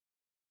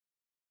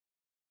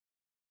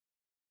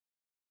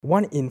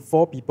1 in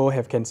 4 people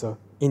have cancer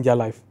in their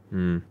life.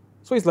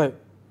 So it's like,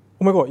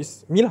 oh my god,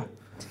 it's me lah.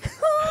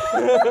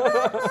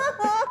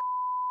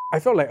 I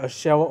felt like a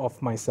shell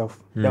of myself.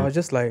 That was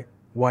just like,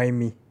 why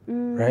me?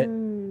 Right?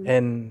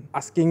 And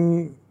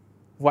asking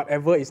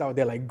whatever is out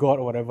there, like God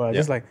or whatever,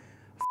 just like,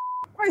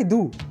 what I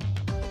do?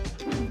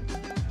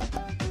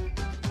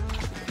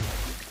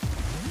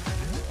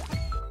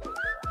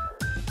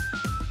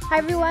 Hi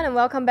everyone and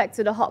welcome back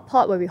to the Hot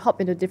Pot where we hop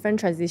into different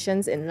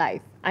transitions in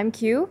life. I'm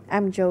Q.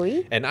 I'm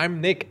Joey. And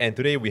I'm Nick, and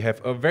today we have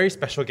a very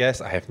special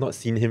guest. I have not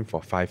seen him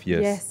for 5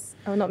 years. Yes.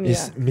 Oh, not me.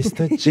 It's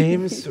Mr.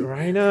 James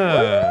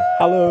Rainier.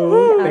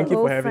 Hello, Our thank you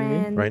for old having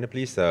me. friend. Rainier,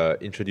 please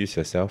introduce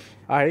yourself.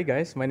 Hi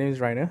guys, my name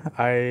is Rainier.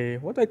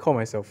 What do I call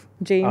myself?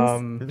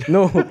 James.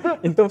 No,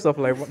 in terms of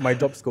like what my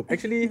job scope.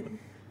 Actually,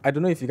 I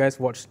don't know if you guys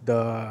watched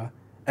the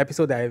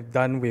episode that I've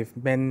done with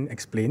Men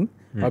Explain.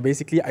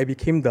 Basically, I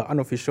became the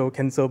unofficial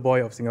cancer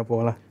boy of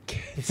Singapore lah.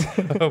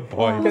 Oh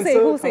boy.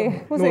 Who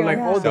say? No, like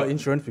all the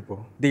insurance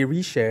people. They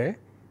reshare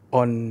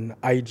on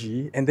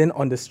IG and then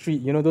on the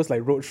street, you know those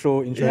like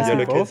roadshow insurance You're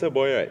the people. cancer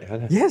boy,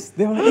 right? Yes,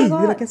 they were like, hey,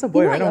 you're the cancer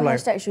boy, You know right? what I'm your like,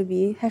 hashtag should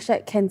be?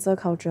 Hashtag cancel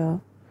culture.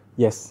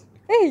 yes.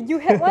 Hey, you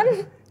had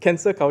one?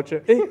 Cancer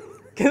culture. Hey,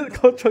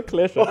 culture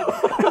clash.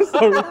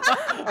 Sorry.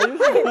 Are you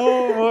sure?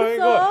 Oh my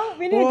god.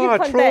 we need to give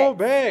context.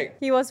 Throwback.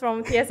 He was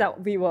from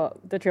TSL.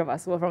 The three of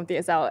us were from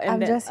TSL. And I'm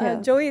then, just here.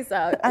 Joey is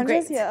I'm great.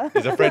 just here.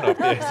 He's a friend of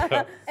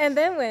his. And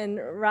then when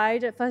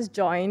Ryan first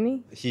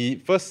joined, He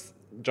first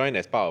joined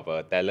as part of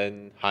a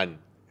talent hunt.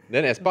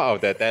 Then as part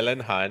of the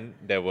talent hunt,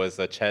 there was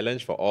a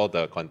challenge for all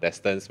the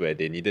contestants where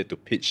they needed to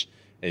pitch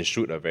and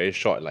shoot a very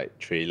short like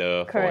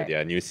trailer Correct. for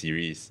their new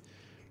series.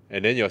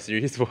 And then your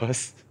series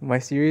was... My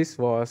series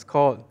was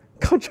called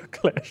Culture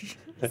Clash.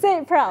 say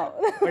it proud.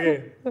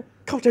 Okay,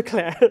 Culture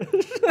Clash.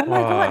 Oh my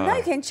god, now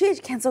you can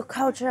change cancel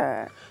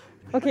culture.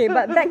 Okay,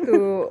 but back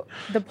to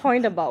the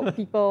point about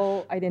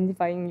people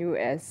identifying you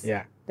as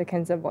Yeah. the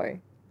cancer boy.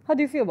 How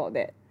do you feel about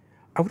that?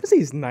 I wouldn't say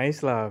it's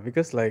nice lah,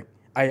 because like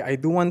I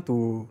do want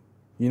to,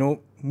 you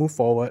know, move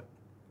forward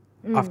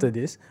after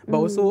this. But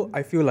also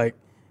I feel like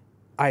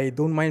I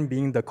don't mind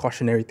being the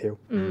cautionary tale.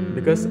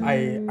 Because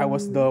I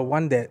was the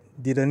one that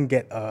didn't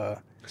get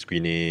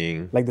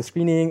Screening. like the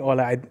screening, or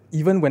like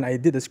even when I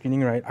did the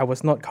screening, right, I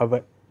was not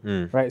covered.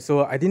 Right?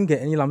 So I didn't get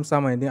any lump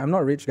sum or anything. I'm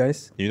not rich,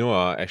 guys. You know,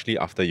 actually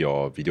after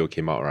your video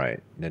came out, right,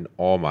 then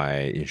all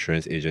my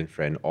insurance agent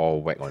friend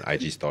all whack on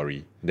IG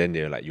story. Then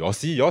they're like, you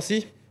see?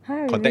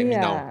 Hi, Contact me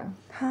really, now.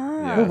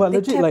 Huh. No, but They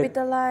legit, like-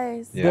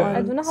 capitalize. Yeah.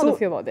 I don't know how to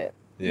feel about that.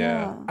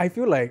 Yeah. I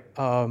feel like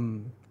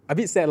a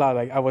bit sad lah.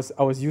 Like I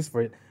was used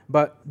for it,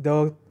 but there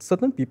are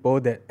certain people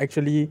that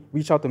actually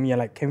reach out to me and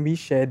like, can we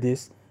share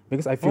this?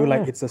 Because I feel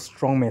like it's a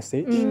strong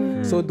message.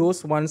 So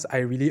those ones I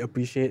really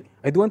appreciate.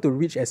 I do want to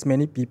reach as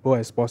many people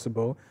as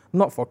possible,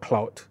 not for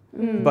clout,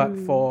 but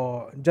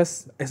for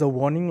just as a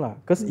warning lah.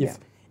 Because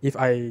if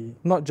I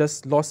not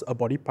just lost a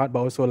body part, but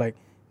also like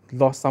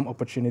lost some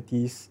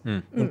opportunities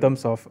in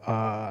terms of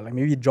like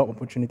maybe job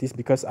opportunities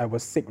because I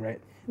was sick,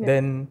 right?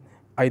 Then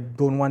I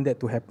don't want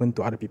that to happen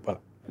to other people.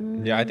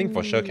 Yeah, I think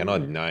for sure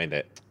cannot deny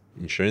that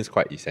insurance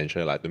quite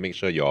essential to make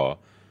sure your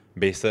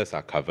bases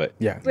are covered.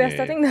 Yeah. We are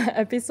starting the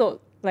episode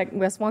like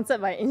we're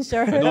sponsored by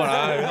insurance. No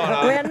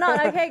lah. We're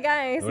not, okay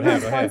guys. Don't We're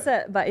have, don't have.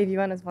 sponsored, but if you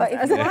want to But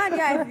sponsor if you want,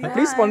 yeah, if you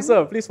Please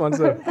want. please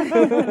sponsor.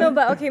 No,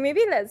 but okay,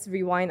 maybe let's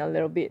rewind a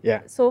little bit.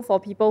 Yeah. So for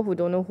people who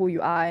don't know who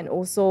you are and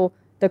also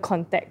the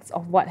context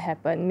of what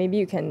happened, maybe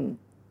you can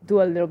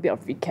do a little bit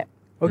of recap.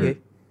 Okay.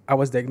 I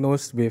was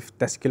diagnosed with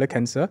testicular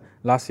cancer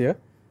last year.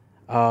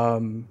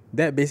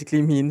 That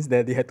basically means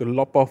that they had to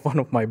lop off one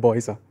of my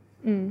boys.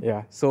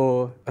 Yeah.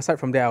 So aside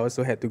from that, I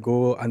also had to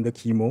go under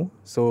chemo.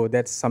 So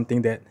that's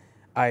something that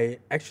I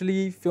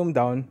actually filmed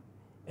down,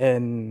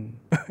 and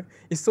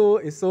it's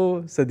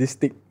so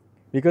sadistic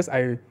because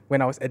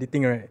when I was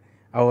editing, right,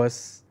 I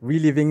was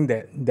reliving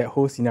that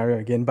whole scenario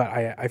again. But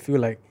I feel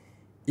like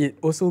it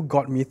also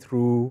got me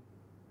through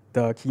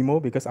the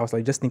chemo because I was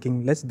like just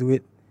thinking, let's do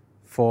it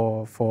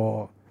for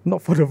not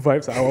for the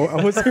vibes.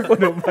 I would say for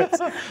the vibes.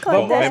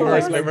 For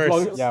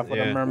memories. Yeah, for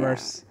the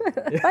murmurs.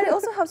 But it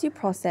also helps you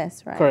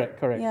process, right?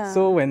 Correct. Yeah.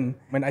 So when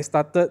I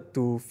started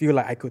to feel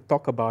like I could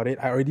talk about it,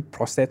 I already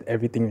processed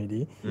everything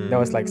already. That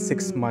was like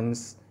 6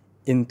 months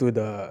into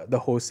the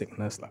whole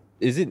sickness.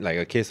 Is it like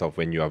a case of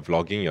when you are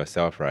vlogging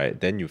yourself, right,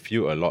 then you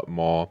feel a lot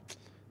more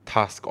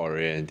task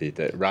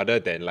orientated rather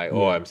than like,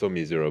 oh, I'm so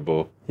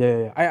miserable.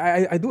 Yeah.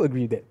 I do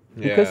agree with that.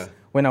 Because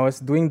when I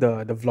was doing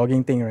the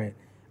vlogging thing, right,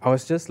 I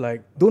was just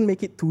like, don't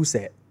make it too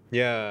sad.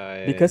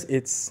 Yeah. Because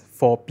it's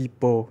for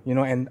people, you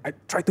know, and I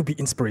try to be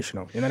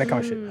inspirational, you know, that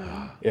kind of shit.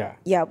 Yeah.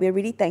 Yeah, we're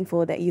really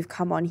thankful that you've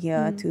come on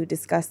here to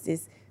discuss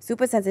this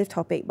super sensitive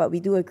topic, but we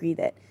do agree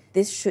that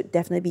this should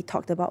definitely be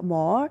talked about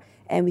more,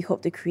 and we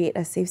hope to create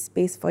a safe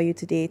space for you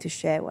today to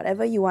share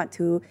whatever you want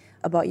to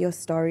about your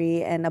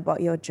story and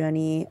about your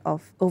journey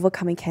of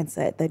overcoming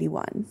cancer at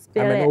 31. I'm an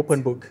Spirit.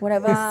 open book.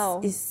 Whatever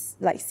Wow. is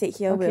like said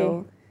here Okay.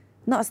 will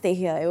Not stay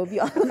here. It will be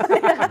on.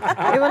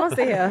 It will not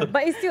stay here,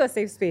 but it's still a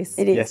safe space.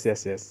 It is.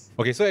 Yes.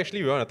 Okay, so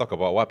actually we want to talk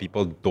about what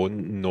people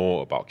don't know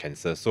about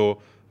cancer. So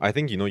I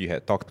think, you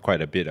had talked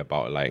quite a bit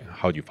about like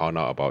how you found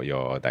out about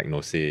your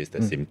diagnosis,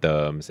 the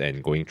symptoms,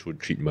 and going through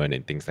treatment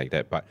and things like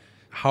that. But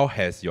how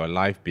has your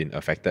life been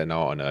affected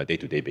now on a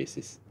day-to-day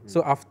basis?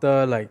 So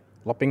after like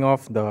lopping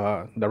off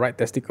the right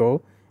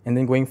testicle and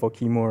then going for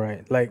chemo,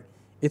 right? Like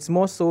it's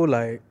more so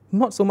like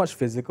not so much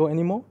physical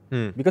anymore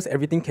because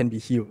everything can be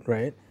healed,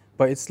 right?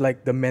 But it's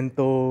like the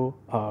mental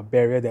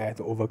barrier that I had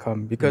to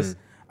overcome because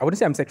I wouldn't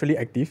say I'm sexually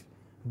active,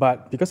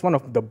 but because one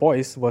of the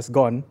boys was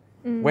gone,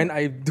 when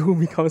I do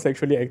become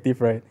sexually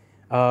active, right?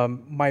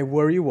 My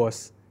worry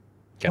was,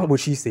 what would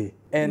she say?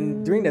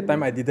 And during that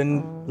time, I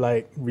didn't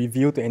like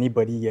reveal to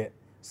anybody yet.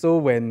 So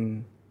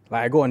when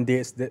like I go on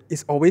dates,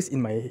 it's always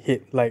in my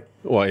head. Like,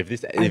 Well, if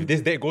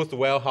this date goes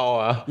well,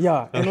 how?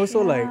 yeah, and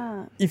also like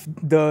if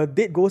the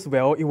date goes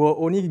well, it will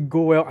only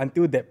go well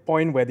until that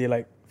point where they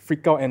like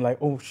freak out and like,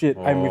 oh shit,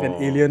 I'm with an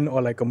alien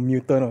or like a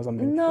mutant or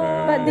something. No.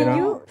 But did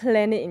you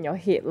plan it in your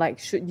head? Like,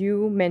 should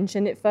you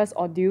mention it first,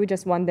 or do you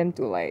just want them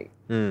to like,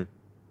 if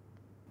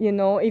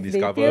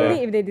Discover. they feel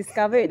it, if they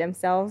discover it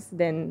themselves,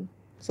 then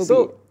so be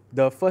So it.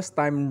 the first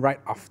time right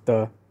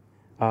after,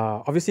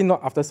 obviously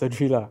not after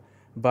surgery lah,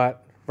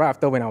 but right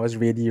after when I was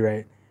ready,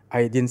 right,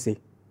 I didn't say.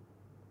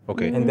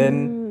 Okay. And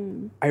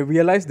then I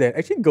realized that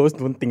actually girls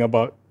don't think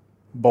about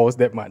balls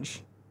that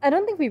much. I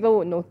don't think people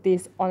would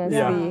notice, honestly.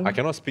 Yeah. I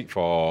cannot speak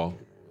for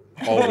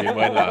all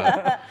women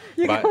lah.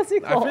 You But can't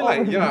speak I for feel all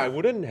like, women. I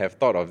wouldn't have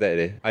thought of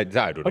that. I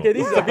don't know. Okay,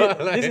 this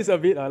is a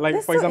bit like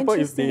That's for so example,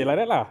 if they interesting. like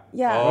that lah.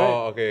 Yeah.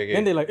 Oh, okay.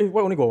 Then they like,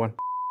 why only got one?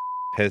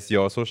 Has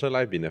your social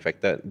life been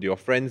affected? Do your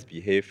friends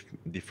behave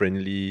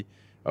differently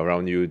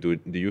around you? Do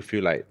you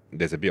feel like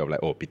there's a bit of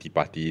like, pity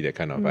party, that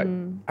kind of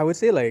vibe? I would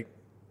say like,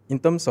 in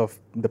terms of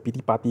the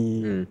pity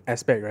party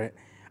aspect, right?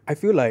 I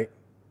feel like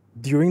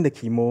during the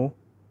chemo,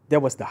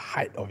 that was the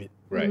height of it.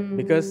 Right.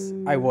 Because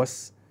I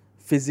was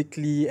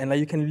physically, and like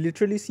you can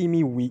literally see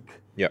me weak.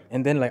 Yep.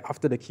 And then like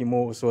after the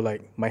chemo also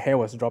like my hair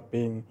was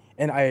dropping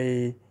and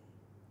I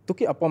took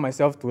it upon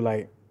myself to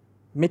like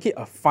make it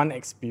a fun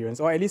experience,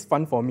 or at least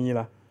fun for me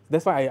lah.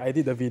 That's why I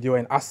did the video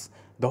and asked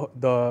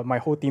my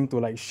whole team to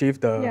like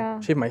shave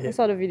my I head.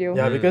 saw the video.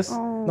 Yeah, because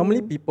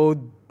normally people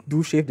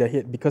do shave their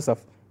head because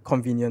of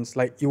convenience.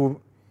 Like you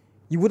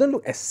wouldn't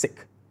look as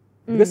sick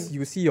because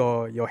you see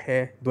your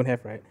hair don't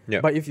have, right?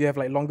 Yeah. But if you have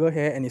like longer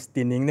hair and it's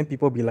thinning, then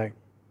people be like,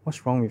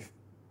 what's wrong with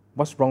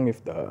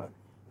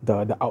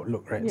the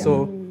outlook, right? Yeah.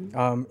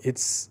 So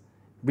it's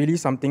really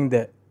something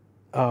that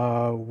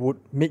would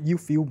make you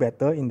feel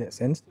better in that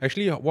sense.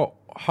 Actually,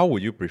 how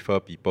would you prefer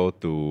people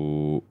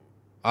to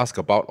ask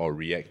about or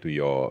react to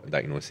your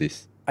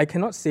diagnosis? I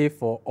cannot say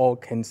for all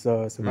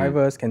cancer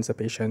survivors, cancer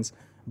patients,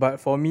 but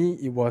for me,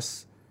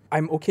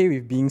 I'm okay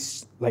with being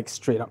like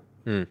straight up.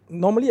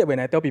 Normally, when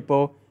I tell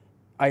people,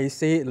 I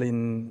say it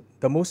in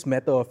the most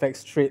matter of fact,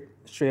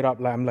 straight up.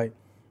 Like I'm like,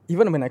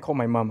 even when I called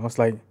my mom, I was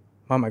like,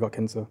 Mom, I got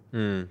cancer.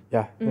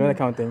 Yeah, you know that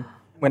kind of thing.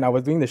 When I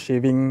was doing the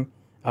shaving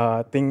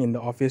thing in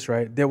the office,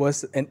 right, there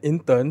was an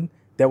intern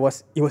it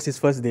was his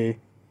first day.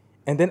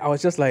 And then I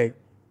was just like,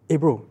 hey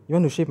bro, you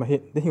want to shave my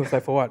head? Then he was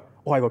like, for what?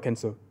 Oh, I got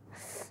cancer.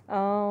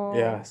 Oh.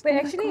 Yeah. But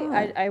actually,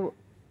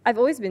 I've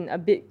always been a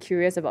bit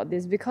curious about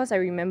this because I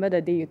remember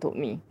the day you told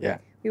me. Yeah.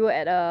 We were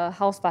at a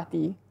house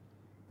party,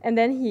 and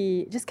then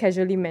he just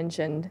casually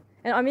mentioned,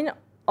 and I mean,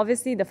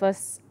 obviously the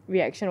first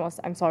reaction was,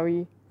 I'm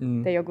sorry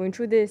that you're going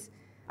through this.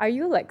 Are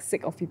you like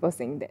sick of people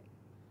saying that?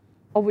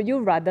 Or would you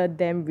rather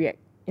them react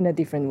in a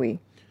different way?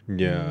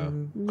 Yeah.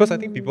 Because I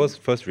think people's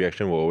first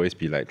reaction will always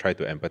be like try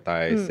to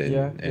empathize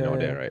and all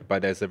that, right?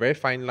 But there's a very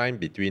fine line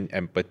between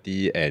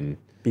empathy and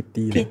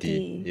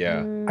Pity.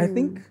 Yeah. I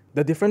think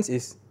the difference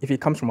is if it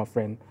comes from a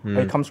friend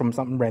or it comes from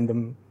some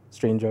random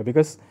stranger,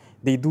 because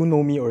they do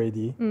know me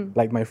already,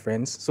 like my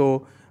friends.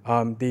 So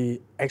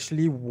they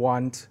actually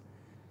want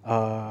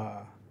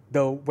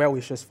the well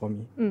wishes for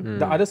me.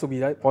 The others will be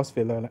like pause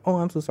filler, like, oh,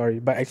 I'm so sorry,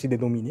 but actually they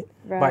don't mean it.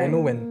 But I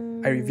know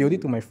when I revealed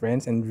it to my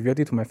friends and revealed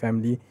it to my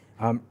family,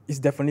 it's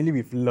definitely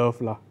with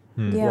love lah.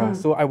 Yeah.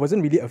 So I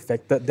wasn't really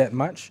affected that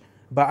much,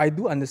 but I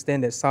do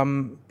understand that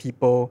some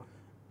people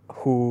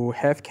who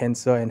have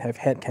cancer and have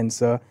had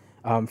cancer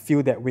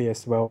feel that way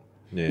as well.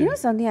 Yeah. You know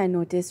something I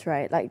noticed,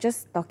 right? Like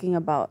just talking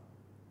about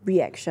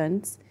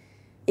reactions.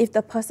 If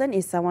the person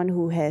is someone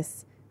who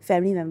has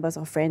family members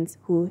or friends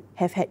who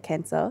have had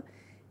cancer,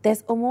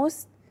 there's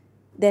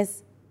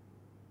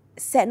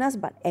sadness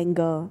but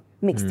anger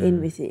mixed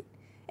in with it.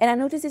 And I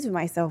noticed this with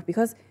myself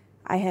because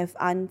I have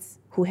aunts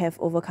who have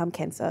overcome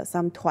cancer,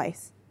 some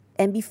twice.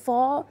 And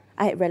before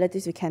I had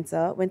relatives with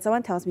cancer, when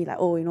someone tells me like,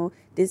 oh, you know,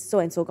 this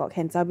so-and-so got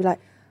cancer, I'll be like,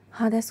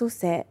 that's so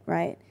sad,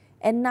 right?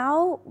 And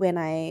now when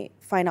I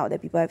find out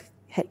that people have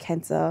had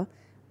cancer,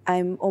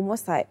 I'm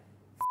almost like,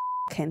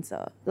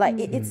 cancer. Like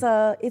it's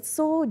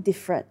so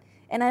different.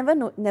 And I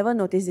never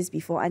noticed this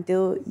before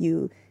until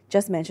you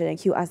just mentioned and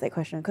Q asked that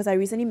question. Because I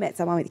recently met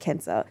someone with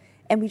cancer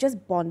and we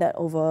just bonded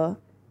over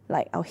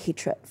like our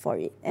hatred for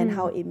it and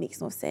how it makes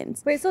no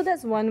sense. Wait, so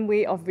that's one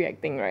way of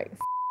reacting, right?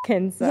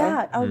 Cancer.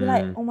 Yeah, I'll be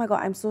like, oh my God,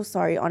 I'm so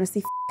sorry.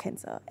 Honestly,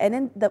 cancer. And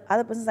then the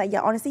other person's like,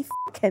 yeah, honestly,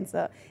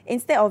 cancer.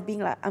 Instead of being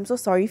like, I'm so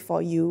sorry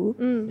for you.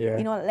 Yeah.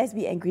 You know, let's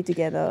be angry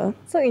together.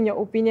 So in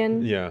your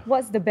opinion, Yeah.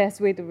 what's the best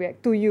way to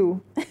react to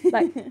you?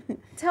 Like,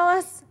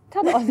 tell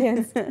the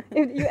audience,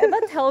 if you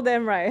ever tell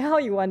them, right, how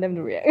you want them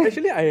to react.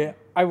 Actually,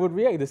 I would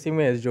react the same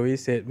way as Joey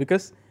said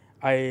because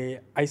I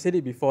said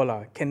it before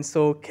lah.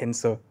 Cancel.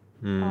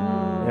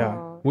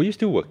 Yeah. Were you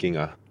still working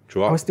I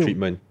throughout was still-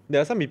 treatment? There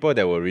are some people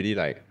that were really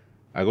like,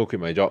 I go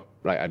quit my job.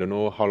 Like, I don't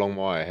know how long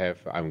more I have.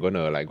 I'm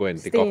gonna like go and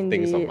tick Stay off in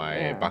things on it, my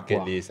yeah.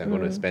 bucket list. I'm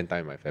gonna spend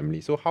time with my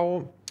family. So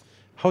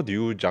how do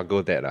you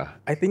juggle that?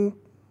 I think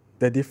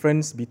the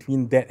difference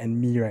between that and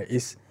me, right,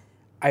 is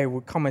I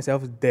would count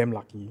myself damn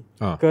lucky.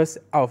 Because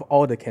out of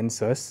all the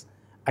cancers,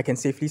 I can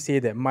safely say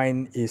that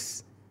mine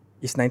is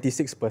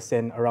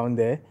 96% around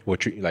there Were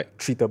treat like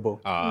treatable.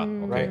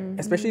 okay. Right?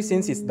 Especially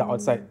since it's the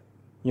outside.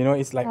 You know,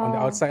 it's like on the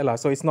outside lah,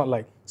 so it's not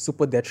like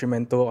super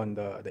detrimental on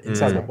the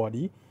inside of the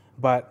body.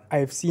 But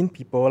I've seen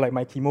people like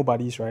my chemo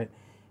buddies, right,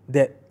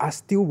 that are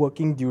still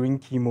working during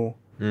chemo.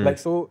 Like,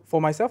 so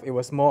for myself, it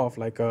was more of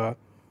like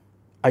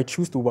I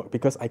choose to work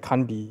because I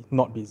can't be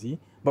not busy.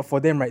 But for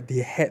them, right, they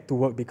had to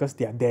work because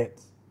their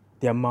dads,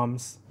 their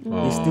moms,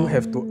 they still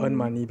have to earn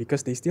money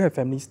because they still have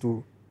families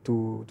to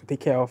take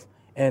care of.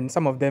 And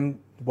some of them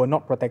were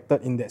not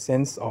protected in that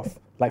sense of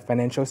like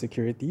financial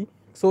security.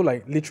 So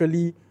like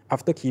literally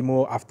after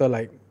chemo, after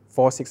like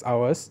 4-6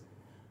 hours,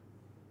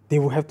 they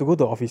will have to go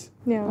to the office.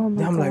 Yeah.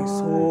 Then I'm like,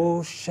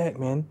 so shag,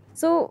 man.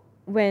 So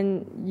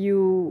when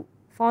you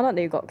found out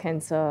that you got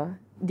cancer,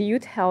 did you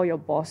tell your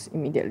boss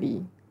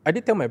immediately? I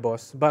did tell my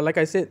boss, but like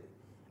I said,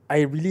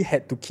 I really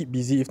had to keep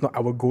busy. If not, I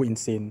would go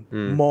insane.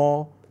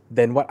 More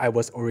than what I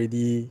was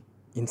already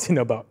insane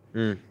about,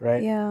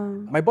 right? Yeah.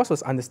 My boss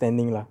was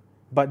understanding lah.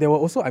 But there were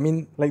also, I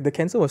mean, like the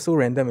cancer was so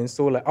random and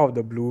so like out of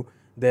the blue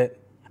that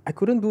I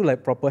couldn't do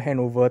like proper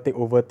handover, take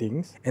over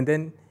things. And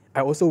then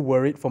I also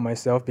worried for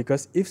myself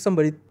because if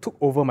somebody took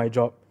over my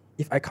job,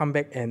 if I come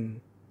back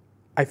and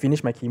I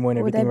finish my chemo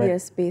and Would everything, there be right, a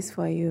space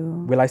for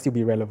you? will I still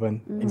be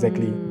relevant?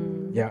 Exactly.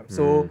 Yeah.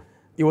 So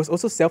it was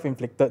also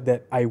self-inflicted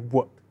that I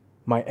worked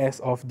my ass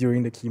off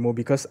during the chemo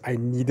because I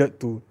needed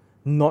to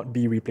not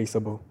be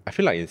replaceable. I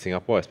feel like in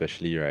Singapore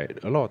especially, right,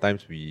 a lot of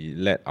times we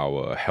let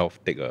our health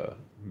take a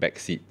back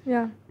seat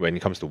Yeah. when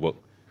it comes to work.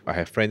 I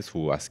have friends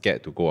who are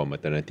scared to go on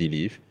maternity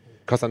leave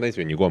because sometimes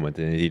when you go on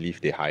maternity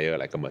leave, they hire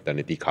like a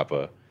maternity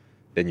cover.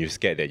 Then you're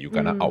scared that you're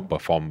gonna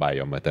outperform by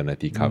your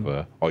maternity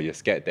cover, or you're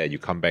scared that you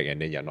come back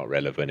and then you're not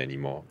relevant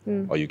anymore,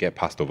 or you get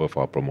passed over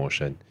for a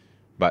promotion.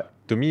 But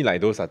to me, like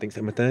those are things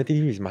that maternity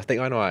leave is must take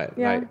one, right?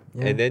 Yeah. Like,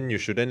 and then you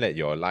shouldn't let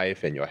your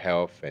life and your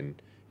health and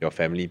your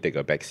family take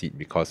a back seat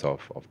because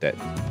of that.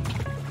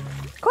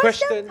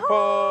 Question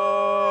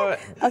part.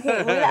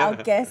 Okay, we'll let our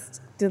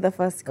guest do the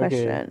first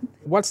question.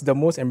 What's the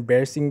most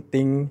embarrassing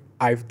thing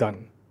I've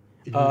done?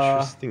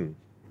 Interesting.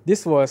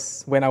 This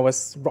was when I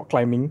was rock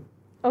climbing.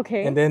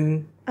 Okay. And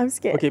then, I'm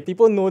scared. okay,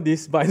 people know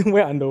this, but I don't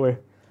wear underwear.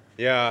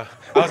 Yeah,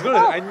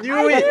 I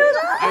knew it.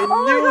 I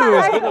knew it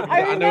was gonna be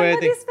I the underwear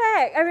remember thing. this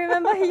fact. I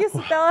remember he used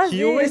to tell us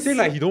He always this. say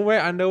like he don't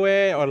wear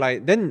underwear or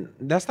like then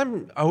last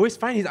time I always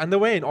find his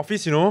underwear in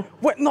office, you know.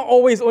 What? Not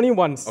always, only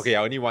once. Okay,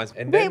 only once.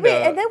 And Wait,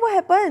 then and then what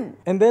happened?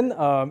 And then,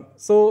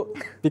 so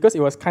because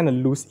it was kind of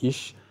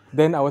loose-ish,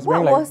 then I was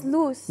What wearing like... was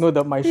loose? No,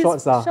 my His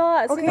shorts are.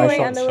 Shorts. Okay. He wearing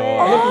My shorts. underwear.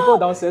 And then people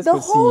downstairs The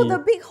could hole, see. the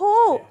big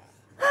hole.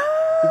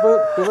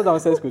 People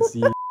downstairs could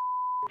see.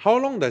 how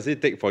long does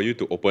it take for you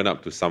to open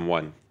up to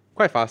someone?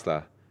 Quite fast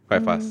lah.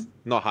 Quite fast.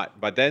 Not hard.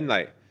 But then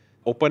like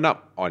open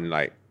up on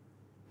like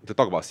to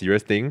talk about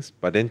serious things,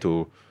 but then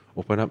to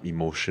open up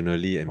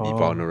emotionally and be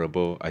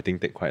vulnerable, I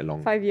think take quite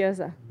long. 5 years.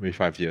 Maybe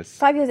 5 years.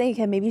 5 years, then you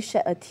can maybe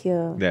shed a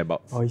tear.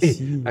 Thereabouts. Oh, I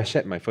see. I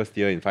shed my first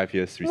tear in 5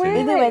 years recently.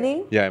 In the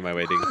wedding? Yeah, at my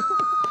wedding.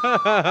 Oh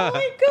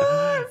my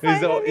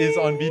god! It's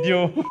on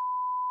video.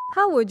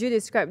 How would you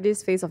describe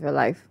this phase of your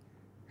life?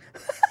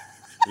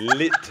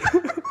 Lit.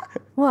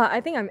 Wow,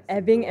 I think I'm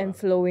ebbing and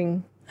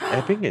flowing.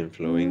 Ebbing and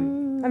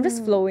flowing. I'm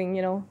just flowing,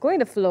 you know, going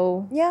the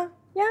flow. Yeah.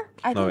 Yeah.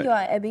 I think Alright. you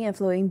are ebbing and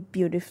flowing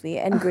beautifully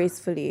and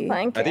gracefully.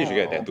 Thank I think you should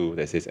you. get a tattoo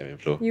that says ebb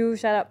and flow. You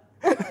shut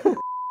up.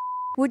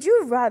 Would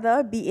you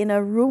rather be in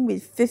a room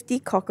with 50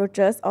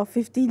 cockroaches or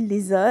 50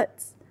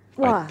 lizards?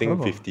 Wow. I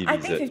think 50 I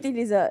lizards. think 50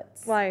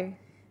 lizards. Why?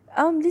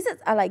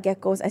 Lizards are like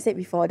geckos. I said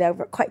before, they're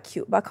quite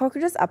cute. But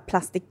cockroaches are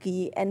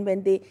plasticky, and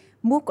when they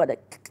move, got a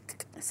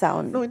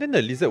sound. No, and then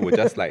the lizard will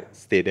just like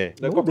stay there.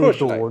 The No, cockroach,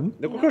 they like,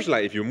 don't. the cockroach,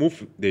 like if you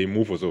move, they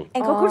move also.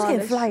 And cockroach can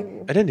that's fly.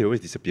 true. And then they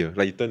always disappear.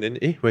 Like you turn, then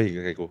where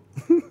you guys go?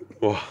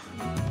 Wow.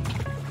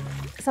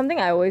 Something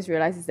I always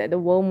realize is that the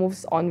world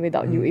moves on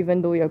without you,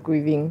 even though you're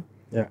grieving.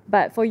 Yeah.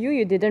 But for you,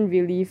 you didn't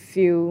really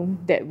feel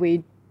that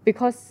way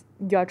because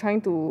you're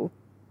trying to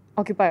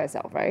occupy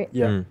yourself, right?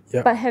 Yeah.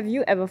 Yeah. But have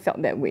you ever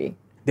felt that way?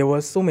 There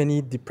were so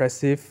many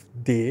depressive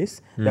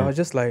days that I was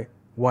just like,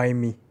 why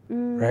me?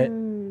 Right?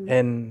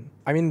 And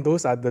I mean,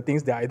 those are the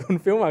things that I don't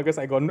feel because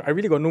I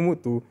really got no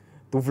mood to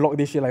vlog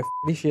this shit, like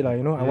this shit, like,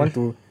 you know, I want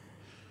to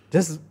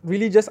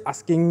just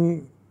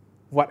asking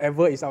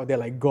whatever is out there,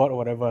 like God or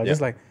whatever,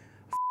 just like,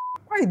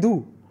 what I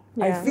do.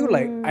 I Yeah. feel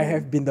like I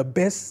have been the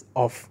best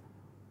of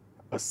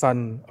a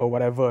son or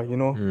whatever, you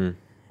know.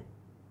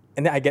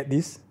 And then I get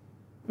this.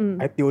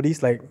 I feel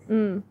this like,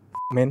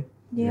 man.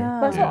 Yeah.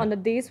 But so Yeah. on the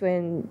days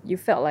when you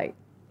felt like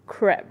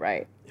crap,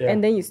 right? Yeah.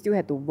 And then you still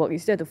had to work, you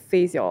still had to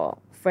face your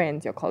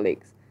friends, your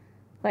colleagues.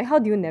 Like, how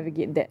do you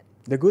navigate that?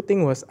 The good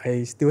thing was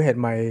I still had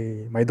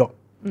my dog.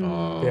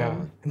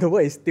 Yeah. And the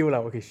word is still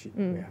like, okay, shit.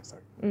 Yeah,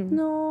 sorry.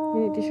 No. You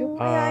need tissue?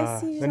 Yeah, I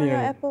see no on need, your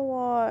no need. Apple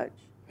Watch.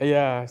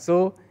 Yeah,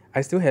 so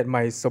I still had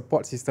my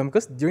support system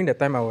because during that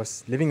time I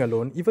was living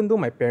alone. Even though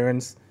my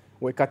parents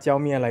would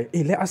kacau me and like,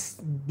 hey, let us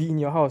be in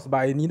your house, but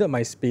I needed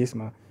my space,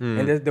 ma.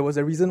 And there was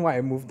a reason why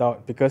I moved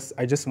out because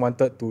I just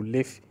wanted to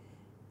live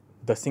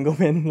the single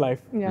man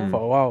life for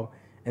a while.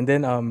 And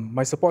then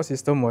my support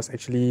system was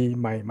actually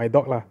my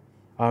dog lah.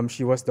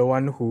 She was the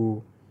one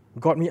who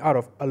got me out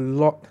of a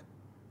lot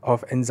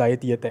of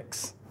anxiety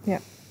attacks. Yeah.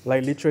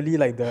 Like literally,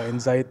 like the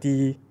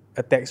anxiety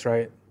attacks,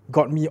 right,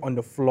 got me on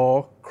the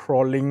floor,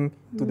 crawling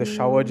to the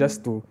shower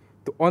just to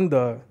on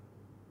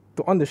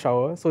the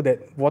shower so that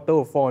water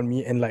will fall on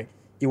me and like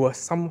it will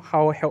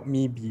somehow help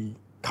me be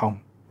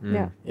calm.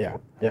 Yeah. Yeah.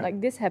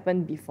 Like this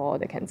happened before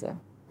the cancer.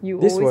 You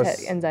This always was-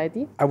 had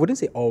anxiety? I wouldn't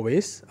say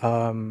always.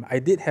 I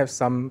did have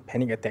some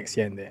panic attacks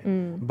here and there,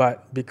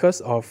 but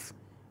because of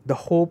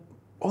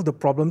all the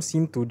problems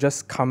seemed to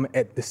just come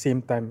at the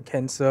same time.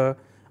 Cancer.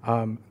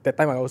 That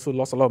time I also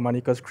lost a lot of money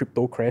because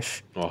crypto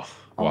crashed. Oh,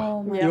 wow.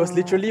 Oh my It was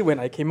literally when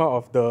I came out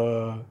of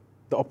the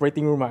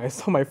operating room, I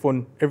saw my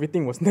phone.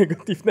 Everything was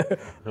negative there.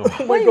 Oh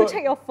Why my you god.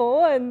 check your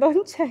phone?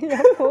 Don't check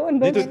your phone.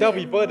 Need Don't to tell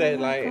people that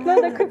like. No,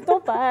 the crypto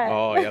part.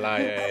 Oh, yeah, lah,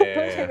 yeah.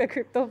 Don't check the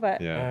crypto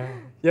part.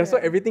 Yeah. So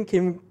everything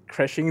came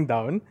crashing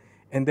down,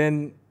 and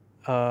then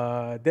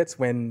that's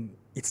when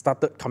it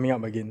started coming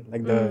up again,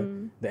 like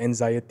the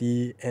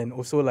anxiety, and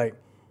also like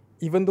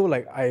even though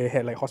like I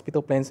had like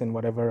hospital plans and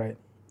whatever, right?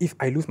 If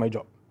I lose my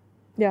job,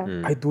 Yeah.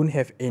 I don't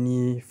have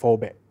any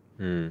fallback,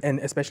 and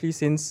especially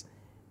since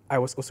I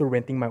was also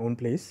renting my own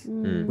place,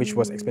 which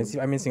was expensive.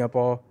 I mean,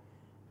 Singapore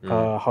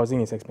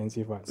housing is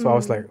expensive, right? So I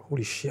was like,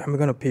 holy shit, I'm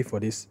gonna pay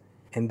for this,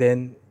 and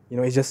then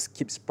it just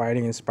keeps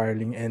spiraling and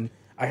spiraling, and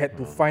I had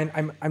to find.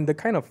 I'm the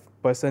kind of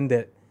person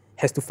that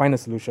has to find a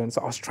solution.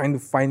 So I was trying to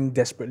find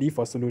desperately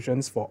for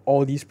solutions for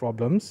all these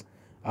problems,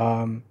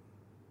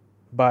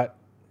 but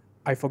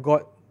I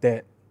forgot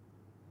that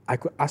I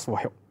could ask for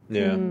help.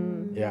 Yeah.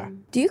 Yeah,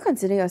 Do you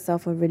consider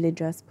yourself a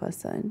religious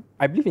person?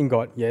 I believe in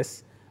God,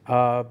 yes.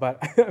 But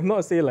I'm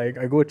not saying like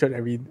I go to church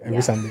every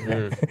Sunday.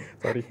 Right?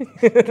 Sorry.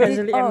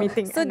 Casually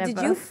admitting So I did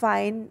never. you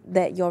find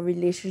that your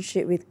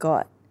relationship with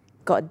God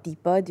got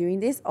deeper during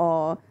this,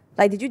 or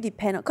like did you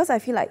depend on? Because I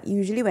feel like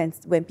usually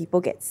when people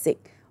get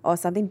sick or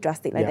something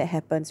drastic like Yeah. that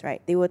happens,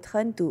 right, they will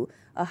turn to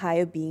a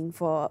higher being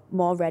for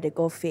more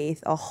radical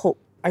faith or hope.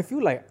 I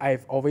feel like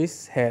I've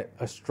always had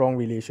a strong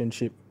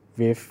relationship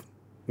with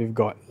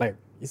God. Like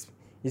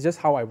it's just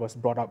how I was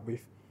brought up with.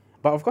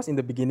 But of course, in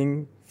the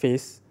beginning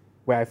phase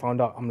where I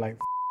found out, I'm like,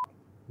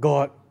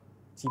 God,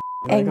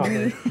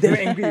 Angry. They're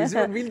angry. It's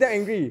really that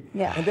angry.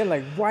 Yeah. And then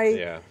like,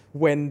 why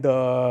when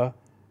the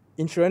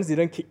insurance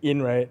didn't kick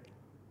in, right?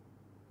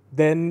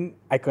 Then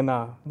I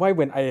kena. Why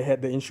when I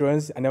had the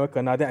insurance, I never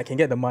kena, then I can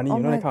get the money, Oh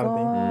you know, my that kind of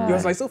thing. It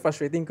was like so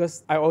frustrating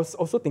because I was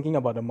also thinking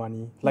about the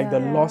money. Like the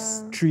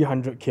lost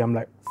 300K, I'm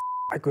like,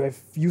 I could have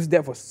used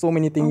that for so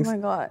many Oh things. my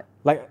God.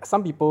 Like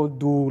some people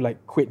do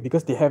like quit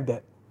because they have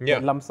that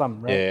lump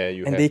sum, right? Yeah,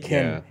 you and have- they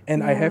can. yeah.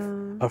 And I have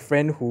a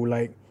friend who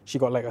like she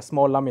got like a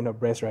small lump in her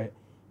breast, right?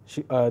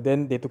 She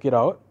then they took it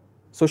out,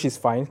 so she's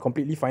fine,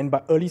 completely fine.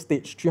 But early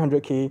stage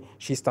 300K,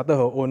 she started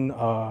her own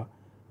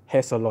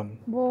hair salon.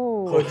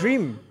 Whoa. Her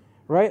dream,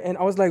 right? And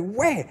I was like,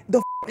 where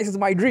the is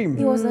my dream?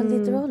 It was a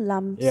literal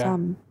lump Yeah.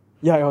 sum.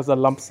 Yeah, it was a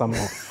lump sum.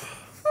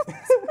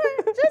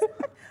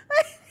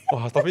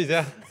 Wow, stop it,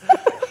 yeah.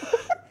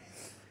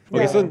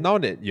 Okay, so now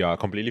that you are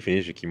completely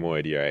finished with chemo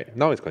already, right?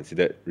 Now it's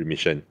considered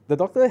remission. The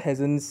doctor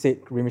hasn't said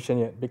remission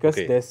yet because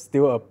Okay. there's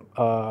still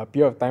a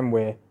period of time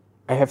where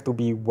I have to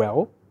be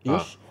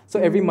well-ish. So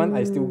every month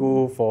I still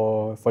go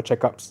for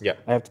checkups. Yeah.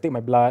 I have to take my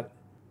blood.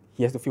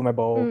 He has to feel my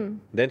bowel.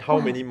 Then how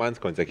many months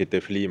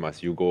consecutively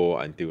must you go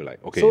until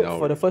like, okay, So now...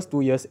 for the first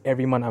 2 years,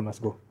 every month I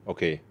must go.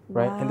 Okay.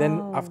 Right? And then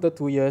Wow. after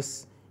 2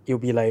 years, it'll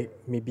be like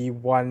maybe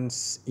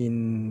once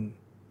in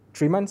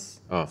 3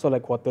 months. Ah. So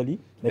like quarterly.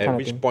 That At kind of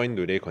which thing. point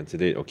do they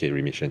consider it, okay,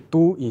 remission?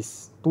 Two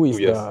is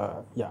years.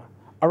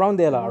 around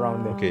there lah,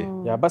 around there. Okay.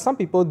 Yeah, but some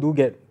people do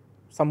get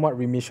somewhat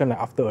remission like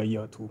after a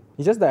year or two.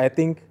 It's just that I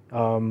think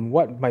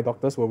what my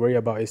doctors were worried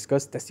about is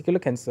because testicular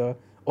cancer,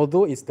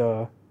 although it's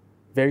the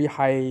very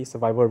high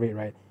survival rate,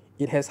 right,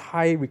 it has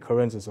high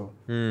recurrence also.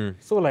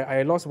 So like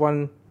I lost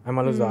one, I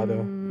might lose the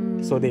other.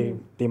 So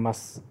they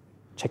must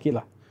check it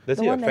lah. Does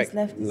The it one that's affect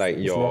left is- like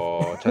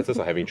your chances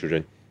of having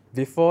children?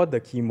 Before the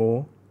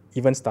chemo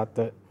even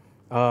started,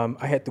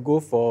 I had to go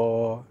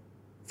for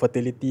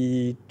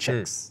fertility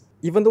checks.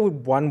 Even though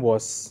one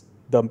was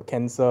the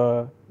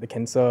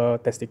cancer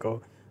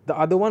testicle. The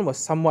other one was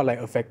somewhat like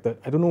affected.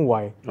 I don't know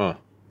why.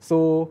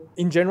 So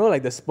in general,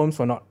 like the sperms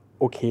were not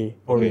okay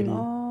already.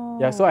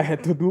 Yeah, so I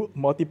had to do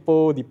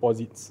multiple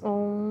deposits.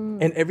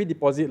 And every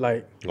deposit,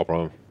 like, Got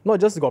problem. not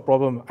just got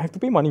problem, I have to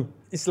pay money.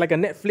 It's like a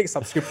Netflix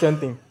subscription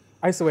thing.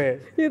 I swear.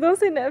 You don't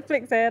say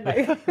Netflix,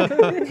 like.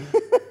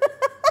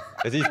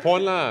 As in, it's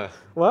porn lah.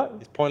 What?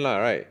 It's porn lah,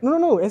 right?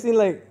 No. As in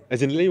like,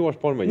 As in, let you watch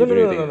porn when no, you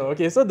do anything. no.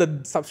 Okay, so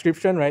the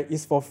subscription, right,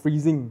 is for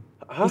freezing.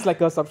 It's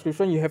like a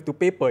subscription you have to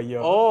pay per year.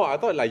 Oh, I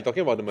thought like you're talking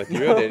about the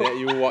material that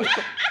you watch.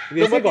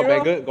 They say got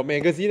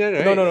magazine,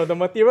 right? No. The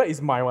material is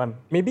my one.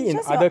 Maybe in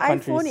Just other your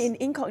countries. iPhone in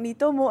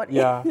incognito mode.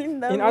 Yeah. In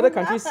the In other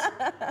room.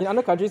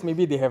 countries,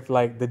 maybe they have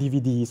like the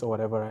DVDs or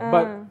whatever, right?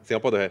 But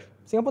Singapore don't have.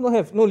 Singapore don't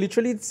have. No,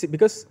 literally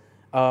because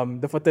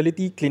the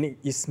fertility clinic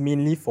is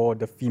mainly for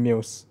the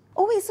females.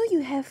 Oh wait, so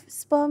you have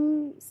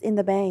sperms in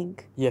the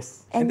bank,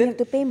 Yes. and you have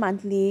to pay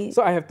monthly.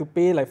 So I have to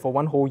pay like for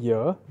one whole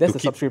year. That's To the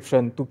keep.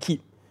 subscription to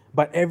keep.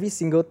 But every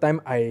single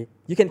time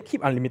you can keep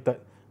unlimited,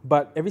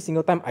 but every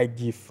single time I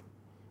give,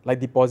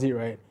 like deposit,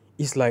 right,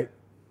 it's like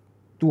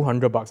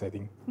 $200, I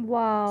think.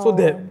 Wow. So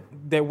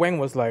that wang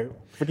was like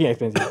freaking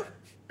expensive.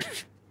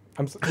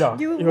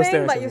 You it was wang,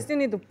 damn but you expensive. still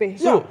need to pay.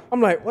 Yeah,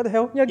 I'm like, what the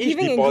hell? You're Each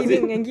giving and deposit-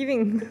 giving and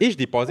giving. Each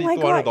deposit, Oh my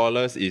God.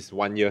 $200 is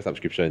 1 year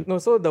subscription. No,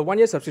 so the 1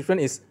 year subscription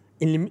is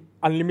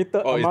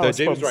unlimited Oh, it's amount the of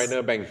James sperms.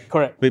 Rainier Bank.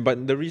 Correct. Wait,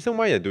 but the reason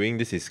why you're doing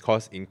this is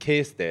because in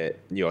case that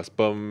your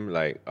sperm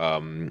like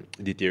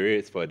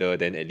deteriorates further,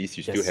 then at least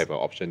you still Yes. have an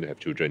option to have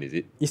children, is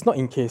it? It's not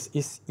in case.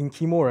 It's in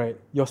chemo, right?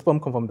 Your sperm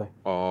confirm die.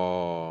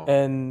 Oh.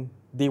 And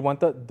they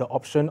wanted the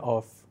option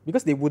of,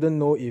 because they wouldn't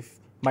know if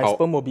my How-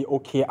 sperm will be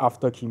okay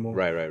after chemo.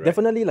 Right.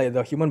 Definitely, like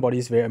the human body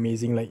is very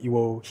amazing. Like it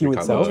will heal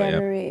Recover, itself. yeah.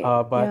 Generate.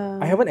 But yeah.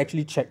 I haven't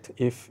actually checked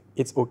if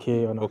it's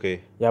okay or not.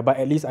 Okay. Yeah, but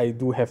at least I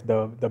do have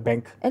the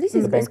bank. At least the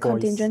it's this bank boys.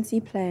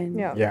 contingency plan.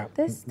 Yeah. Yeah.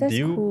 That's Do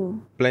you cool.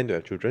 plan to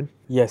have children?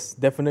 Yes,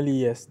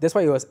 definitely yes. That's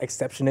why it was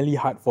exceptionally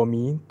hard for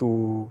me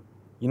to,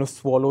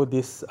 swallow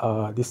this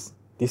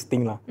this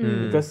thing lah.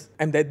 Because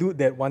I'm that dude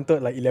that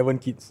wanted like 11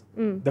 kids.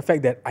 The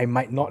fact that I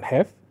might not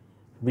have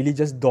really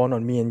just dawned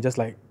on me, and just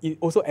like it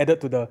also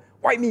added to the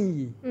why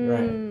me,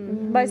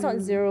 right? But it's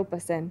not 0%.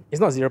 It's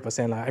not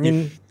 0% lah. I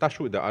mean, If touch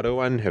wood, the other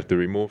one have to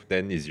remove,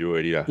 then it's zero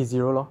already lah. it's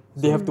zero lor.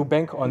 They have to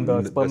bank on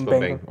the sperm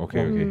bank.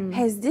 Okay, okay.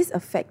 Has this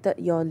affected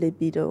your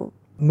libido?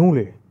 No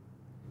leh.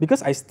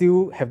 Because I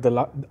still have the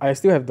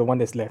one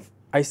that's left.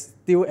 I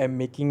still am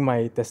making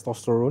my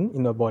testosterone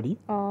in the body.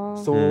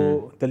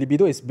 So the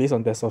libido is based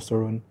on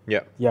testosterone.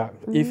 Yeah. Yeah.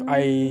 If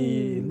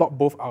I lock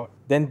both out,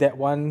 then that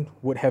one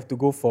would have to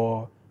go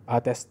for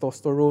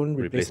testosterone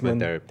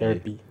replacement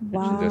therapy.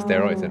 Wow. The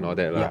steroids and all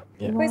that lah.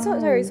 Yeah. Wait, so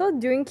sorry. So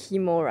during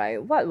chemo,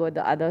 right, what were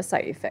the other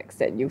side effects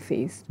that you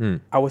faced?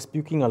 I was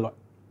puking a lot.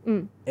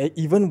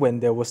 Even when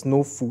there was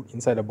no food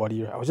inside the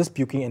body, right, I was just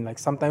puking, and like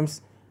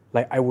sometimes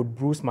like I would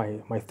bruise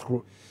my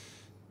throat.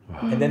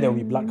 And then there will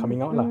be blood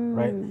coming out,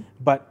 right?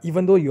 But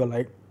even though you're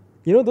like,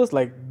 those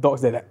like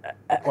dogs that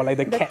or like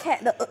the The cat. cat,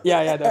 the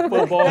The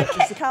fur ball.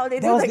 cat cow, they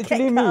That do was the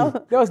literally cat me. cow.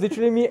 That was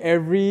literally me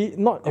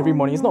not every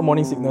morning. It's not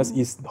morning sickness,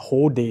 it's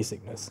whole day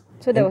sickness.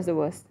 So that was the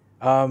worst.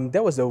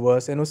 That was the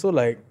worst. And also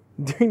like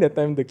during that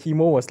time the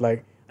chemo was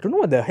like, I don't know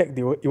what the heck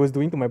it was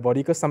doing to my body,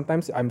 because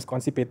sometimes I'm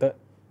constipated,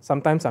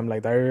 sometimes I'm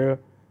like diarrhea.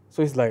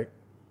 So it's like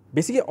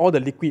basically all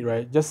the liquid,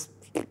 right, just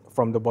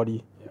from the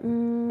body.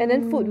 And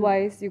then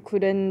food-wise, you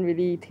couldn't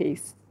really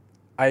taste.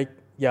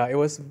 It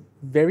was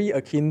very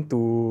akin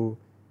to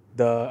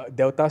the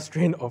Delta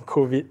strain of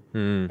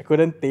COVID. I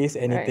couldn't taste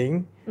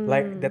anything.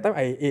 Like that time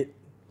I ate,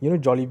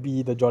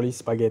 Jollibee, the Jolly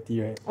spaghetti,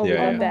 right? Oh,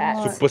 Yeah, love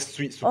that. Super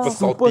sweet, super Oh.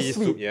 salty Super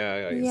soup. sweet.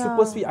 Yeah. Yeah.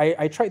 Super sweet.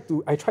 I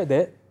tried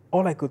that.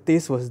 All I could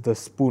taste was the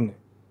spoon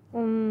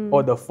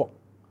or the fork.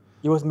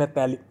 It was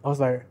metallic. I was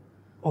like,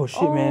 oh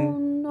shit,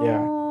 man. No.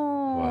 Yeah.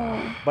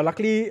 But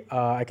luckily,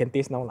 I can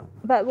taste now lah.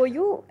 But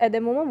at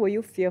that moment, were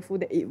you fearful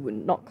that it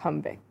would not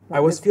come back? I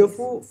was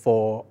fearful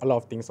for a lot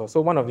of things. So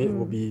one of it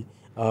would be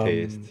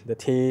Taste. the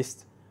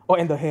taste. Oh,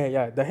 and the hair.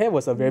 Yeah, the hair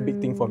was a very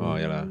big thing for me. Oh,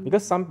 yeah lah.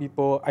 Because some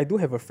people, I do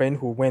have a friend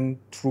who went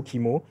through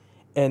chemo,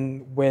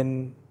 and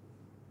when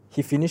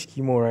he finished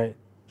chemo, right,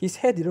 his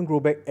hair didn't grow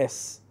back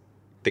as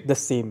Thick. the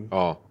same.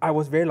 Oh. I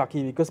was very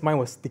lucky because mine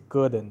was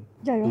thicker than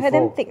Yeah, your before. hair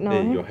damn thick now.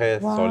 Hey, your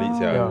hair solid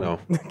Yeah. now.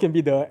 Can be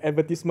the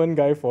advertisement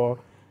guy for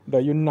the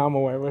Yunnan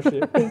or whatever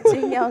shit. 北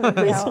京要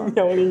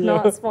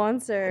Not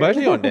sponsored. But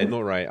actually, on that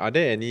note, right, are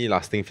there any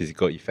lasting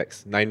physical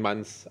effects 9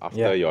 months after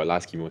Yeah. your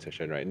last chemo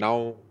session, right?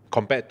 Now,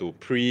 compared to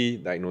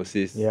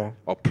pre-diagnosis Yeah.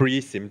 or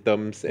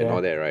pre-symptoms and Yeah.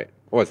 all that, right?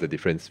 What's the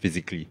difference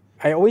physically?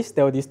 I always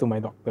tell this to my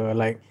doctor,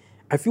 like,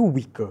 I feel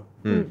weaker.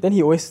 Then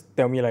he always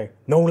tell me like,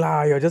 no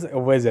lah, you're just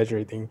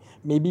over-exaggerating.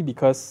 Maybe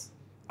because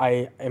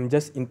I am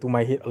just into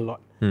my head a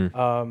lot.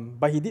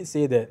 But he did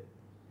say that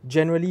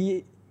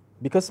generally,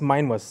 because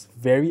mine was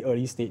very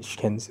early stage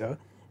cancer,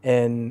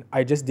 and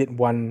I just did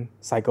one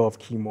cycle of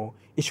chemo,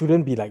 it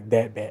shouldn't be like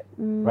that bad,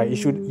 right?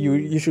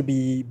 You should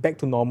be back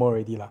to normal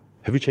already lah.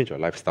 Have you changed your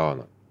lifestyle or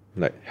not?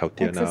 like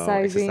healthier now,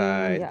 Exercising,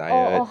 exercise, yeah.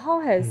 diet. Or how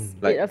has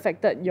Like, it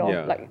affected your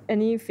yeah. like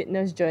any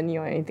fitness journey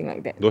or anything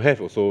like that? Don't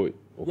have also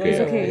okay. It's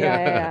okay,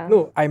 yeah.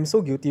 No, I'm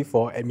so guilty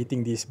for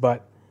admitting this,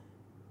 but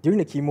during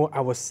the chemo,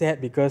 I was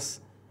sad because,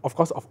 of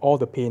course, of all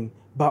the pain.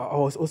 But I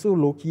was also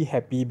low-key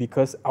happy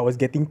because I was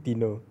getting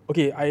thinner.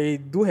 Okay, I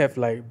do have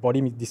like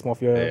body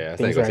dysmorphia Yeah,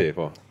 things, I got right? say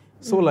before.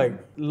 So like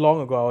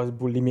long ago, I was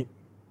bulimic.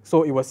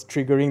 So it was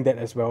triggering that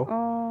as well.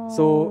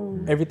 So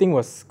everything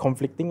was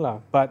conflicting lah.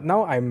 But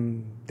now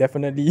I'm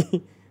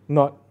definitely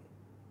not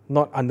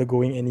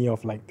undergoing any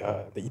of like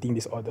the eating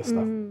disorder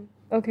stuff.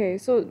 Okay,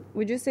 so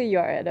would you say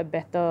you're at a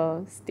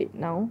better state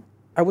now?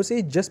 I would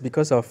say just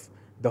because of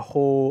the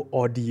whole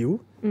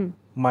ordeal,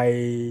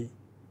 my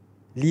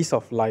lease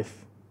of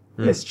life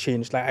has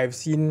changed. Like I've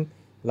seen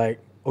like,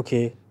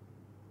 okay,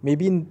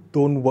 maybe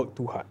don't work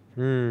too hard.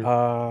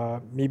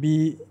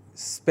 Maybe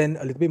spend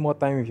a little bit more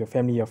time with your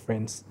family, your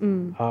friends.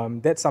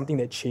 That's something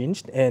that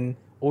changed. And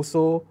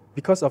also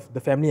because of the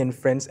family and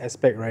friends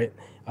aspect, right?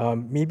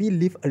 Maybe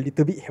live a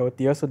little bit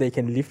healthier so they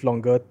can live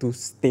longer to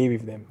stay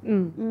with them.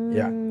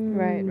 Yeah.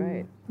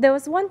 Right. There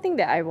was one thing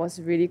that I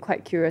was really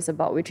quite curious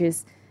about, which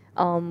is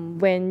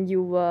when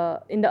you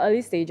were in the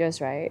early stages,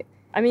 right?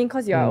 I mean,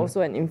 because you are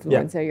also an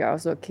influencer, you're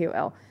also a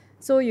KOL.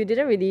 So you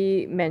didn't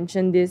really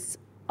mention this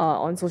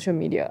on social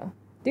media.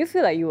 Do you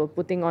feel like you were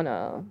putting on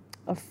a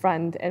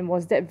front, and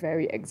was that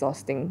very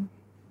exhausting?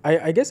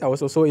 I guess I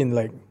was also in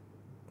like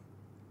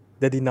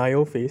the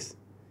denial phase.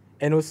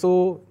 And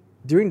also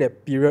during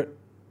that period,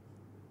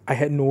 I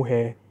had no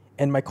hair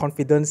and my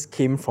confidence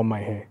came from my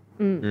hair.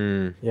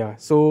 Yeah.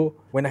 So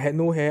when I had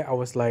no hair, I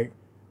was like,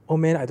 oh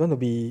man, I don't want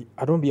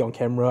to be on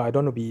camera. I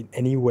don't want to be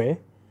anywhere.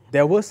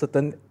 There were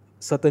certain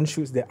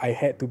shoots that I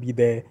had to be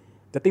there.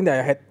 The thing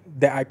that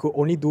I could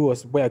only do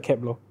was wear a cap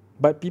lor.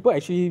 But people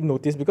actually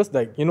noticed because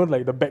like, you know,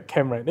 like the back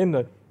cam, right? Then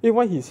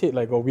why his head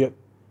like a weird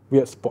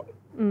spot.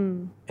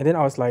 And then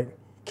I was like,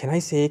 can I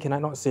say, can I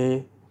not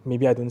say?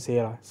 Maybe I don't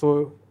say lah.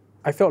 So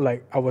I felt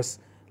like I was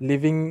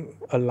living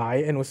a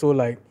lie and also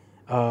like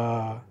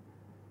I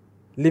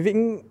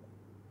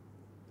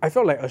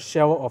felt like a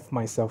shell of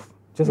myself,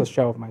 just a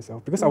shell of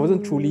myself because I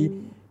wasn't truly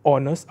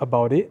honest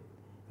about it,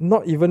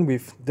 not even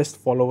with just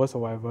followers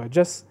or whatever,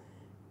 just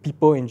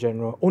people in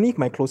general. Only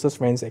my closest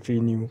friends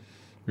actually knew.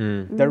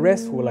 The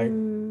rest were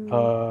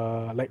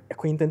like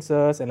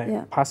acquaintances and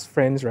like past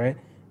friends, right?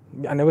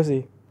 I never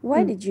say.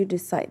 Why did you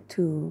decide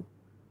to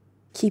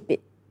keep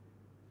it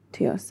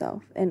to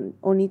yourself and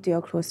only to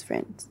your close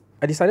friends?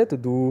 I decided to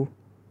do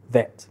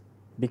that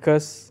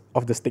because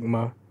of the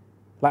stigma.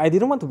 Like I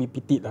didn't want to be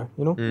pitied,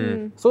 you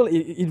know? So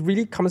it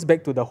really comes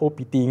back to the whole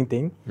pitying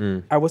thing.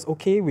 I was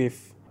okay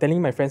with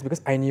telling my friends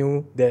because I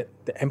knew that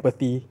the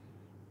empathy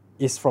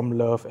is from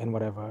love and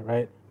whatever,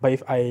 right? But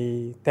if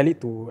I tell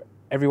it to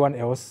everyone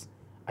else,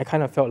 I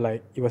kind of felt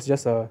like it was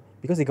just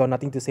because they got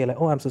nothing to say, like,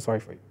 oh, I'm so sorry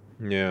for you.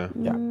 Yeah.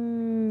 Yeah.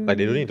 Like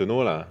they don't need to know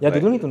lah. Yeah, like, they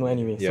don't need to know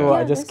anyway. Yeah. So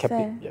I Yeah, just that's kept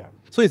fair. it. Yeah.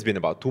 So it's been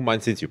about 2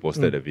 months since you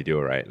posted the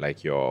video, right?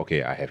 Like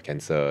okay, I have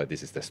cancer,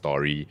 this is the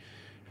story.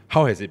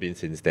 How has it been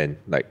since then?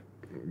 Like,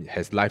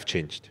 has life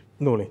changed?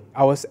 No, like,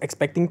 I was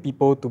expecting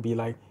people to be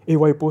like, hey,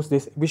 why you post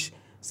this? Which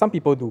some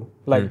people do.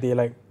 Like, they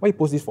like, why you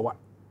post this for what?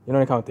 You know,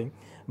 that kind of thing.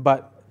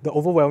 But the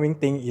overwhelming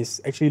thing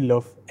is actually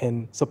love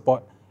and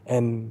support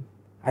and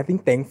I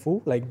think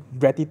thankful, like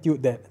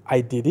gratitude that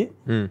I did it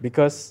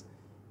because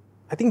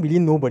I think really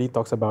nobody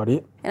talks about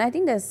it. And I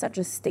think there's such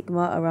a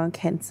stigma around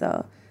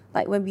cancer.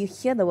 Like when we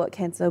hear the word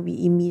cancer,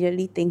 we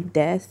immediately think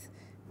death,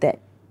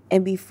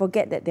 and we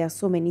forget that there are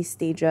so many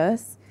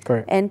stages.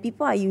 Correct. And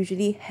people are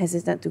usually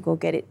hesitant to go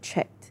get it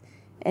checked.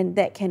 And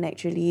that can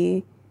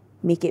actually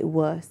make it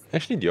worse.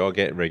 Actually, do you all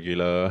get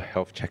regular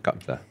health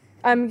checkups?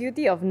 I'm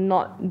guilty of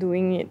not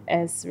doing it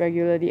as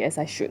regularly as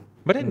I should.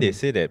 But then they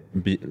say that,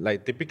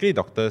 like typically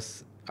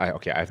doctors,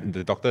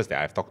 the doctors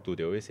that I've talked to,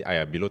 they always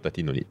say, below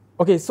 30 no need.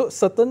 Okay, so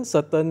certain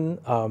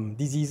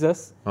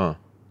diseases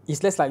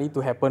is less likely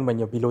to happen when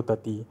you're below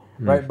 30,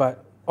 right?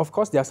 But of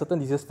course, there are certain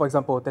diseases, for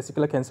example,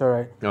 testicular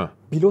cancer, right?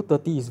 Below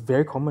 30 is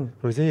very common.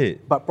 Oh, is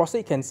it? But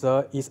prostate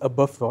cancer is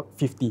above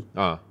 50.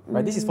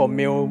 Right? This is for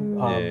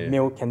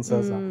male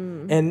cancers.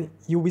 And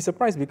you'll be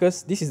surprised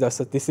because this is the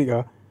statistic.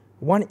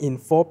 1 in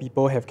 4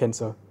 people have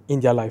cancer in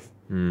their life.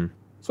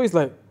 So it's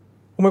like,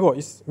 oh my God,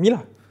 it's me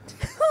lah.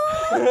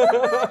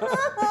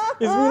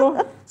 It's me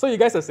lah. So you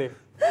guys are safe.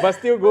 But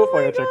still go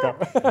for your checkup.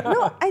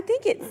 No, I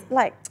think it's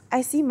like,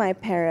 I see my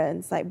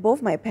parents, like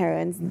both my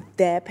parents,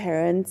 their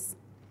parents,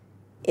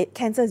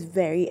 cancer is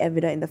very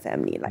evident in the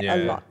family, like a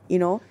lot, you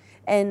know?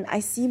 And I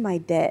see my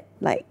dad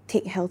like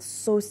take health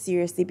so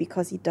seriously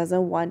because he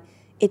doesn't want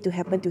it to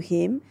happen to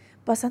him.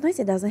 But sometimes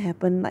it doesn't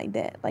happen like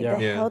that. Like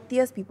the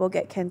healthiest people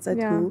get cancer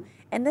too.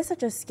 And that's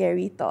such a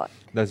scary thought.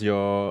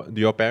 Do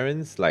your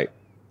parents like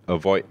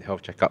avoid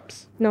health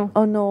checkups? No.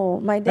 Oh no,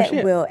 my dad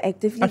Actually, will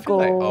actively I feel go.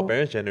 like our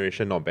parents'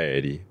 generation not bad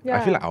already. I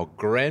Yeah. feel like our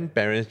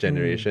grandparents'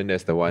 generation,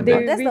 that's the one They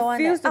that... That's the one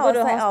refuse that to go to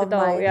the outside of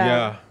hospital. mind.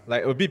 Yeah.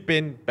 like a bit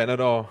pain,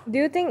 Panadol. Do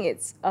you think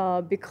it's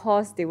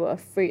because they were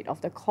afraid of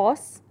the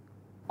cost,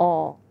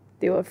 or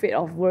they were afraid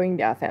of worrying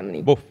their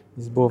family? Both.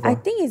 It's both. I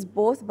think it's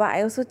both, but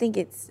I also think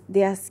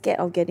they are scared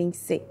of getting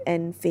sick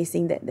and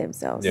facing that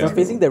themselves. Yeah. They're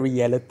facing the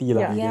reality,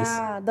 lah. Yeah.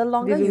 Yeah, the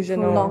longer you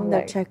Delusional, prolong the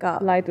like,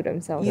 checkup, lie to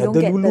themselves. You Yeah, don't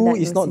the get the Lulu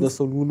is not the diagnosis.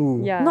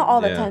 Solulu. Yeah. not all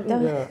the Yeah. time.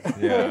 Yeah.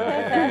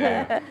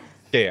 Yeah.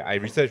 Okay, I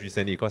researched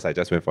recently because I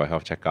just went for a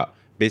health checkup.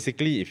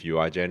 Basically, if you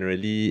are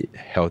generally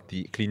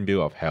healthy, clean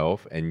bill of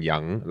health and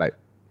young, like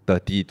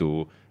 30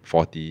 to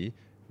 40,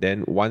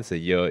 then once a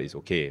year is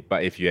okay.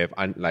 But if you have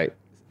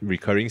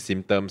recurring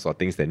symptoms or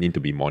things that need to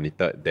be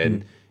monitored,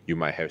 then you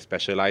might have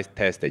specialized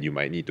tests that you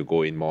might need to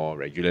go in more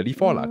regularly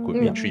for. Could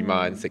be 3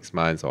 months, 6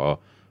 months, or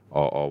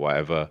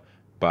whatever.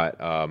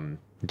 But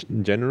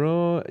in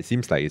general, it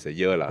seems like it's a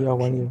year. Yeah,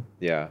 1 year.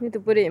 Yeah. Need to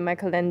put it in my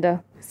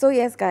calendar. So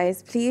yes,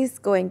 guys, please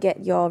go and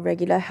get your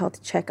regular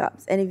health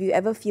checkups. And if you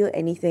ever feel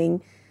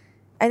anything,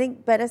 I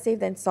think better safe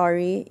than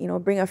sorry.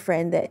 Bring a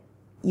friend that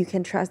you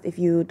can trust if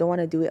you don't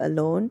want to do it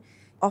alone.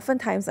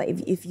 Oftentimes, like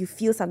if you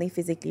feel something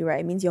physically, right,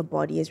 it means your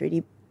body has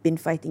already been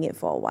fighting it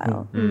for a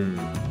while.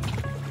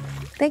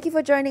 Thank you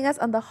for joining us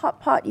on The Hot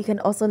Pot. You can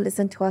also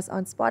listen to us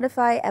on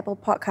Spotify, Apple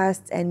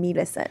Podcasts, and Me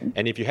Listen.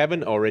 And if you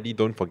haven't already,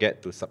 don't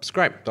forget to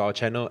subscribe to our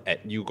channel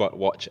at You Got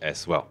Watch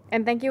as well.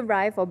 And thank you,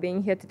 Rai, for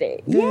being here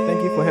today.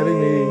 Thank you for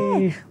having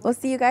me. We'll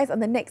see you guys on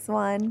the next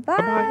one.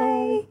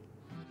 Bye.